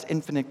fully God's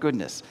infinite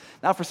goodness.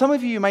 Now, for some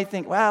of you might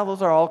think, well,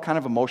 those are all kind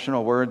of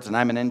emotional words, and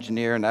I'm an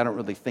engineer, and I don't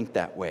really think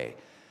that way.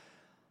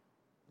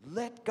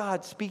 Let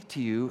God speak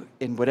to you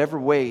in whatever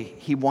way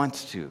He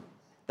wants to.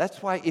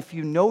 That's why if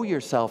you know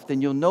yourself,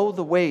 then you'll know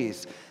the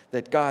ways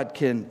that God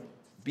can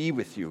be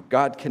with you.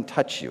 God can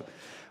touch you.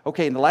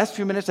 Okay, in the last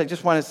few minutes, I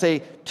just want to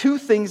say 2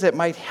 things that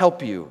might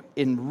help you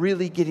in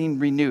really getting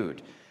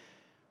renewed.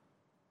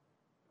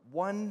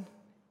 One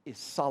is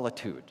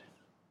solitude.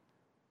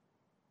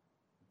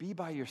 Be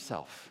by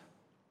yourself.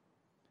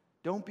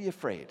 Don't be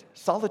afraid.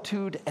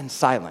 Solitude and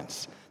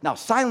silence. Now,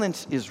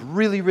 silence is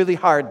really, really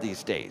hard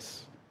these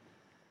days.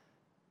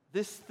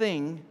 This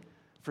thing,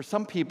 for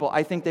some people,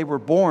 I think they were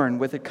born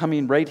with it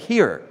coming right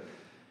here.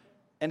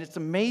 And it's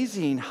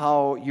amazing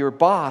how your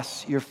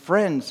boss, your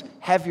friends,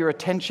 have your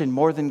attention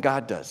more than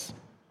God does.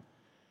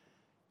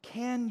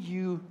 Can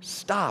you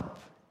stop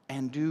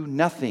and do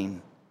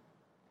nothing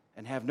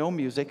and have no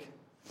music,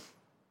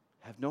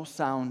 have no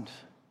sound,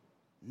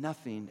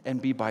 nothing,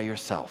 and be by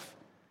yourself?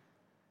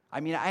 I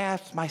mean, I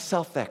ask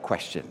myself that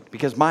question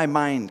because my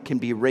mind can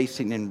be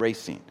racing and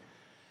racing.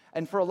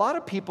 And for a lot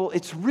of people,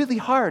 it's really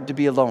hard to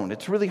be alone.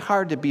 It's really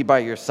hard to be by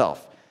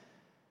yourself.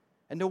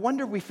 And no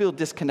wonder we feel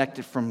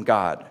disconnected from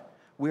God.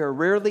 We are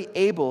rarely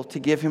able to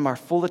give him our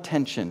full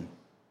attention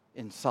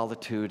in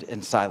solitude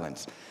and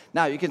silence.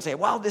 Now, you can say,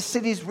 well, this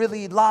city's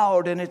really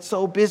loud and it's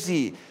so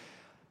busy.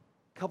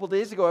 A couple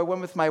days ago, I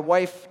went with my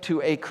wife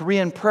to a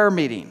Korean prayer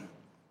meeting.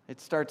 It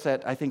starts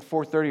at, I think,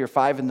 4:30 or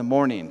 5 in the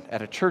morning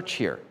at a church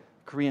here,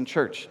 Korean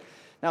church.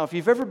 Now, if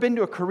you've ever been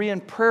to a Korean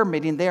prayer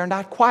meeting, they are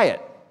not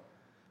quiet.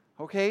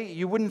 Okay?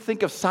 You wouldn't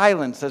think of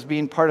silence as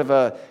being part of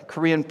a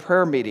Korean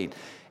prayer meeting.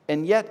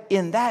 And yet,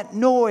 in that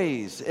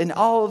noise, and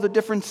all the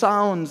different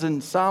sounds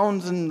and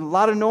a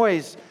lot of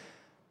noise,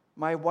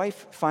 my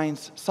wife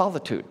finds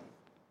solitude,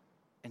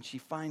 and she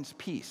finds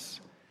peace.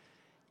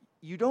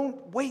 You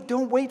don't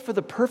wait for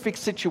the perfect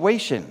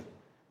situation.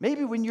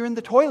 Maybe when you're in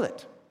the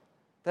toilet,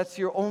 that's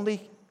your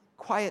only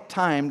quiet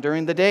time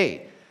during the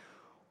day.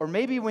 Or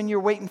maybe when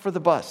you're waiting for the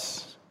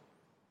bus.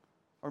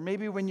 Or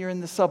maybe when you're in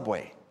the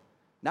subway.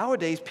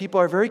 Nowadays, people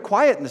are very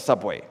quiet in the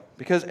subway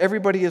because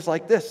everybody is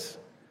like this.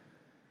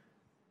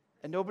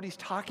 And nobody's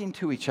talking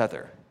to each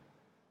other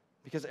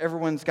because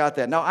everyone's got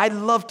that. Now, I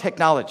love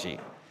technology,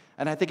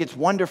 and I think it's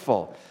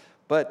wonderful.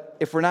 But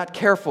if we're not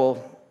careful,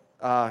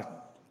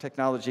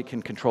 technology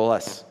can control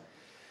us.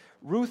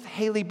 Ruth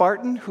Haley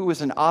Barton, who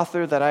is an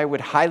author that I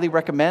would highly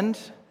recommend,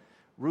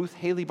 Ruth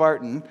Haley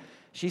Barton,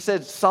 she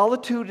said,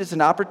 solitude is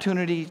an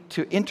opportunity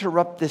to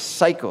interrupt this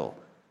cycle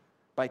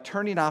by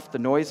turning off the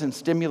noise and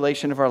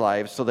stimulation of our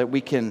lives so that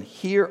we can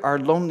hear our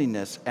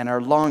loneliness and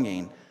our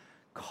longing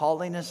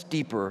calling us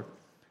deeper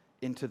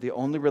into the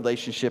only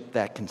relationship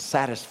that can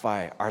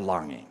satisfy our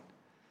longing.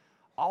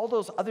 All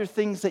those other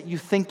things that you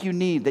think you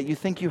need, that you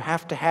think you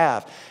have to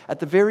have, at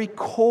the very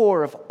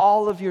core of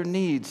all of your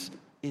needs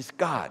is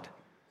God.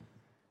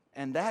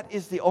 And that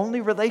is the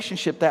only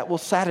relationship that will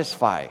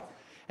satisfy.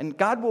 And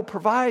God will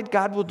provide,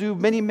 God will do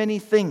many, many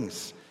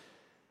things.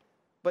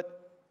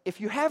 But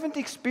if you haven't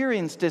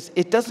experienced this,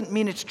 it doesn't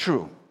mean it's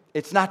true.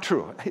 It's not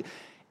true.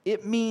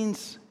 It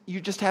means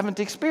you just haven't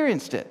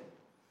experienced it.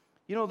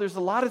 You know, there's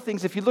a lot of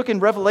things. If you look in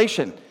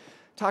Revelation,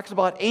 it talks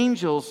about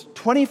angels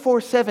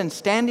 24/7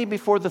 standing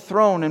before the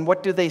throne, and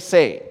what do they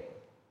say?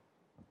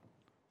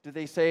 Do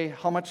they say,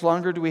 how much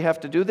longer do we have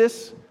to do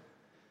this?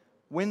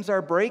 When's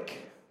our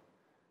break?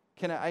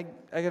 I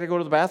got to go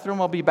to the bathroom,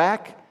 I'll be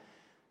back.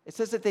 It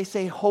says that they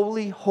say,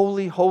 holy,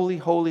 holy, holy,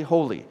 holy,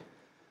 holy.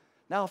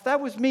 Now, if that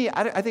was me,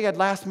 I think I'd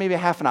last maybe a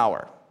half an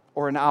hour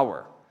or an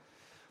hour.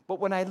 But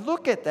when I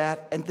look at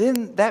that, and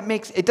then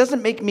it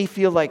doesn't make me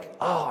feel like,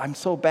 oh, I'm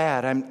so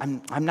bad.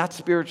 I'm not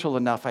spiritual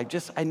enough.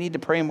 I need to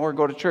pray more,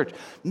 go to church.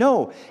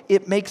 No,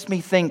 it makes me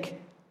think,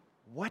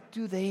 what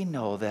do they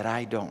know that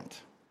I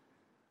don't?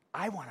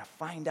 I want to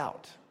find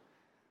out.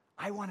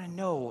 I want to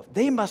know.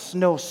 They must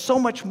know so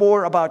much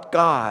more about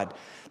God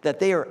that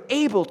they are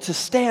able to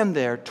stand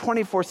there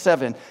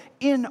 24/7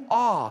 in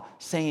awe,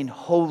 saying,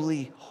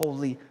 holy,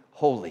 holy,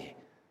 holy.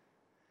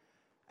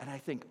 And I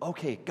think,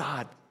 okay,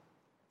 God,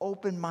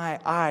 open my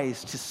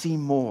eyes to see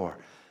more.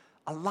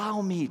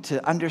 Allow me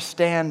to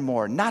understand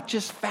more, not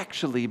just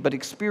factually, but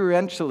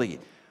experientially,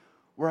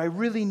 where I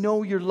really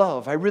know your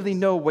love. I really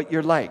know what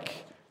you're like.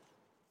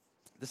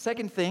 The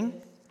second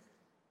thing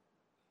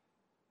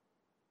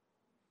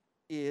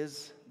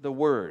is the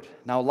Word.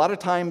 Now, a lot of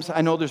times,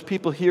 I know there's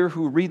people here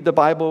who read the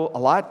Bible a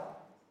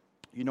lot.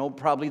 You know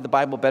probably the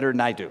Bible better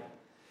than I do.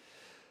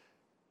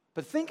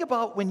 But think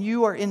about when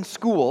you are in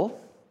school,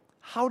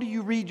 how do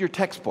you read your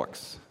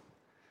textbooks?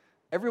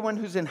 Everyone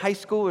who's in high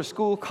school or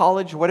school,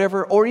 college,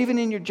 whatever, or even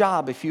in your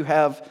job, if you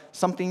have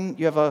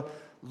a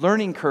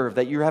learning curve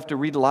that you have to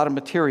read a lot of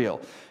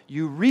material,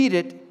 you read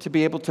it to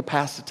be able to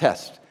pass the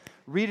test.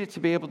 Read it to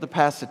be able to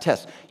pass the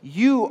test.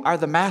 You are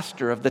the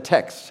master of the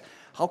text.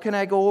 How can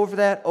I go over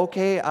that?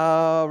 Okay,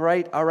 all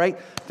right.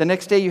 The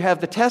next day you have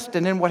the test,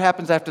 and then what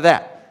happens after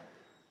that?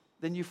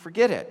 Then you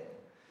forget it.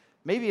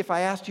 Maybe if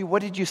I asked you,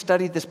 what did you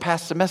study this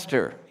past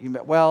semester?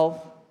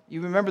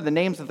 You remember the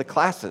names of the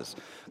classes,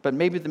 but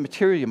maybe the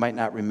material you might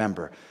not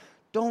remember.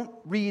 Don't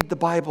read the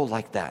Bible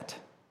like that.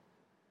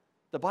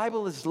 The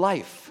Bible is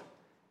life,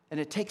 and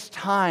it takes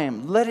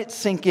time. Let it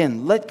sink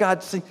in. Let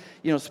God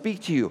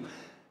speak to you.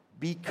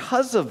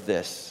 Because of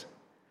this,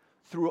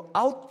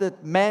 throughout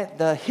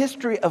the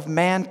history of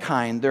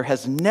mankind, there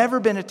has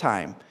never been a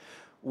time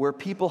where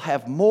people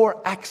have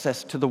more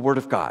access to the Word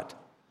of God.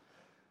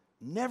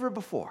 Never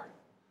before.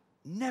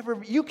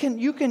 Never. You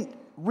can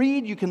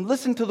read, you can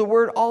listen to the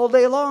Word all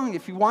day long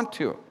if you want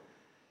to.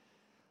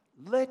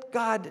 Let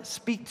God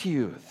speak to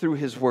you through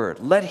His Word.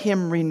 Let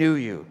Him renew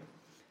you.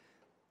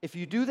 If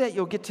you do that,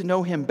 you'll get to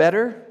know Him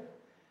better.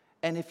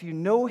 And if you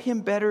know Him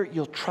better,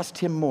 you'll trust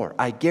Him more.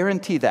 I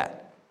guarantee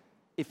that.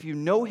 If you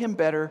know Him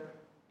better,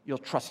 you'll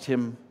trust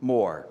Him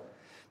more.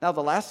 Now,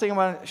 the last thing I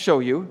want to show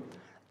you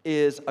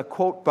is a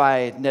quote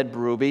by Ned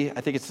Berube.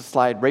 I think it's the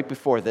slide right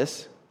before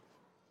this.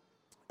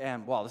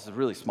 And, wow, this is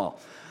really small.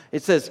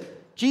 It says,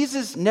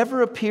 Jesus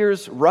never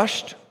appears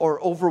rushed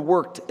or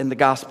overworked in the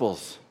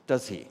Gospels,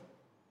 does He?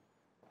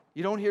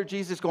 You don't hear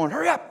Jesus going,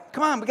 hurry up,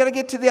 come on, we got to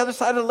get to the other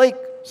side of the lake.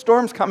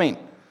 Storm's coming.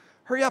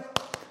 hurry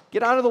up,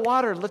 get out of the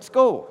water, let's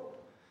go.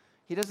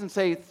 He doesn't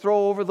say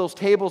throw over those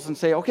tables and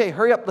say, okay,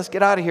 hurry up, let's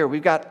get out of here.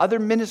 We've got other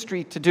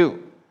ministry to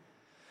do.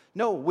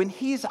 No, when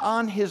he's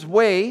on his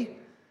way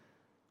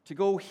to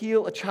go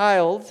heal a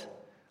child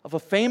of a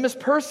famous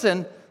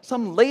person,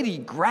 some lady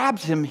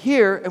grabs him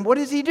here, and what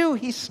does he do?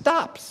 He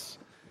stops.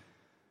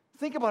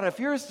 Think about it. If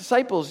you're his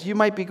disciples, you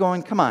might be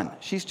going, come on,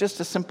 she's just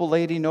a simple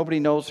lady,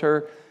 nobody knows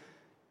her.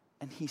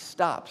 And he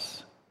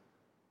stops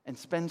and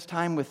spends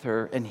time with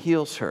her and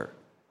heals her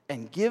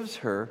and gives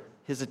her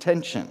his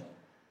attention.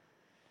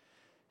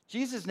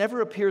 Jesus never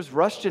appears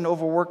rushed and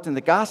overworked in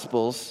the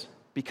Gospels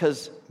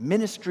because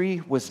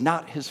ministry was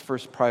not his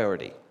first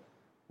priority.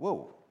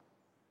 Whoa.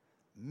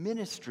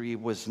 Ministry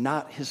was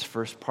not his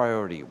first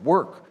priority.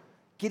 Work,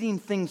 getting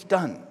things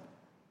done,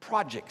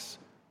 projects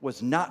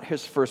was not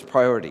his first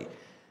priority.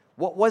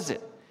 What was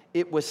it?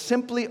 It was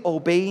simply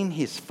obeying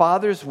his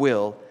Father's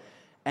will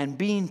and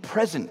being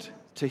present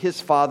to his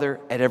Father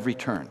at every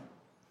turn,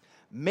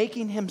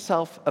 making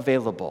himself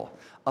available,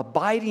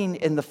 abiding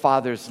in the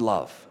Father's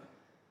love.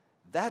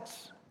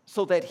 That's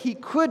so that he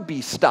could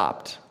be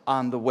stopped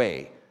on the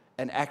way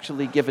and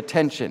actually give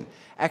attention,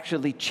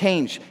 actually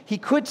change. He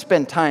could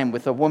spend time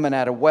with a woman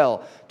at a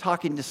well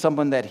talking to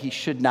someone that he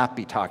should not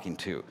be talking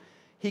to.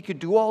 He could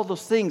do all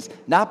those things,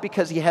 not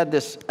because he had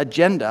this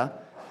agenda,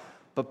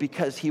 but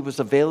because he was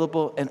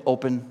available and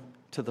open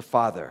to the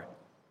Father.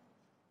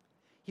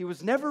 He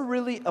was never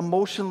really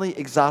emotionally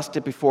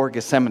exhausted before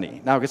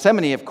Gethsemane. Now,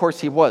 Gethsemane, of course,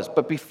 he was.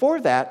 But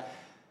before that,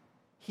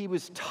 he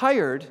was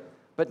tired,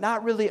 but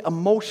not really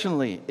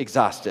emotionally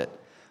exhausted.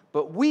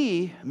 But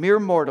we, mere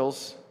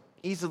mortals,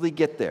 easily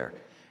get there.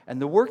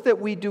 And the work that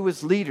we do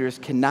as leaders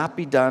cannot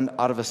be done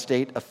out of a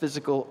state of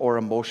physical or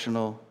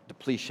emotional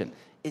depletion.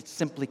 It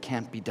simply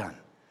can't be done.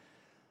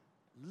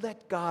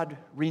 Let God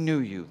renew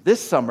you.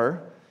 This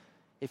summer,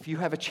 if you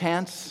have a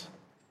chance,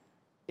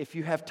 if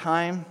you have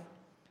time,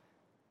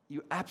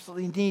 you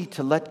absolutely need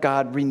to let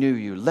God renew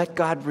you. Let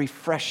God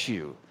refresh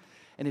you.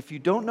 And if you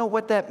don't know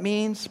what that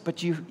means,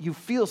 but you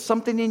feel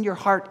something in your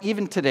heart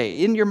even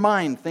today, in your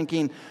mind,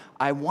 thinking,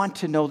 I want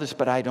to know this,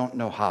 but I don't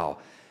know how.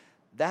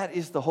 That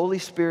is the Holy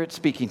Spirit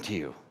speaking to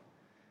you.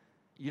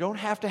 You don't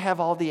have to have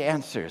all the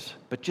answers,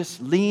 but just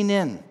lean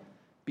in,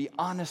 be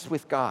honest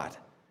with God,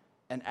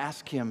 and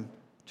ask him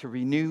to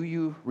renew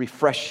you,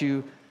 refresh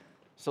you,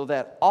 so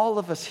that all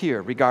of us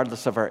here,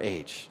 regardless of our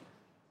age,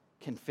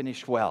 can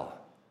finish well.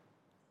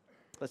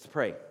 Let's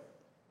pray.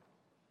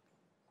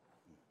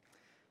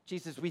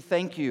 Jesus, we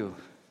thank you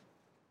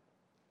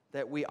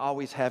that we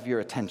always have your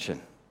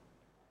attention.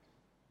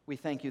 We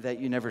thank you that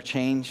you never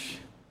change.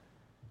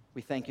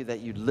 We thank you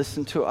that you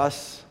listen to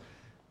us,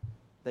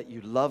 that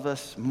you love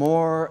us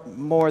more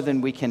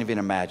than we can even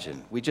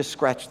imagine. We just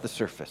scratched the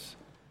surface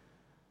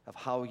of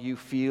how you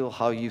feel,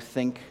 how you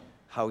think,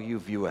 how you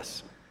view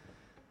us.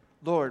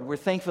 Lord, we're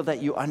thankful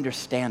that you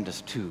understand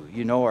us too.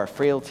 You know our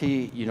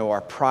frailty, you know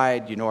our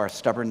pride, you know our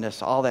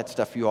stubbornness, all that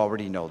stuff you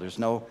already know. There's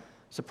no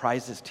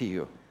surprises to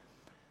you.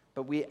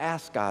 But we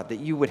ask, God, that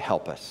you would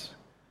help us.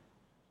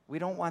 We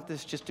don't want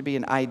this just to be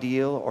an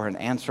ideal or an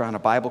answer on a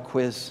Bible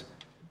quiz,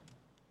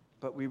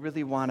 but we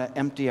really want to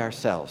empty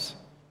ourselves.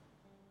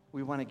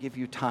 We want to give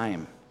you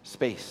time,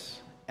 space,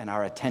 and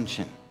our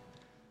attention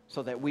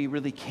so that we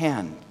really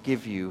can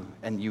give you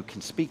and you can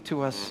speak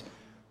to us,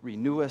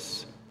 renew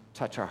us,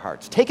 touch our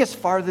hearts. Take us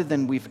farther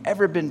than we've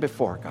ever been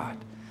before, God.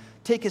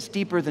 Take us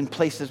deeper than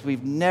places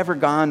we've never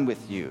gone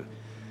with you.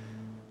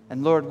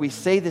 And Lord, we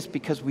say this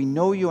because we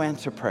know you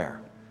answer prayer.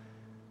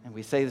 And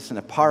we say this in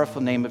the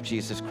powerful name of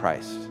Jesus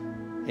Christ.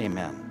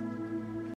 Amen.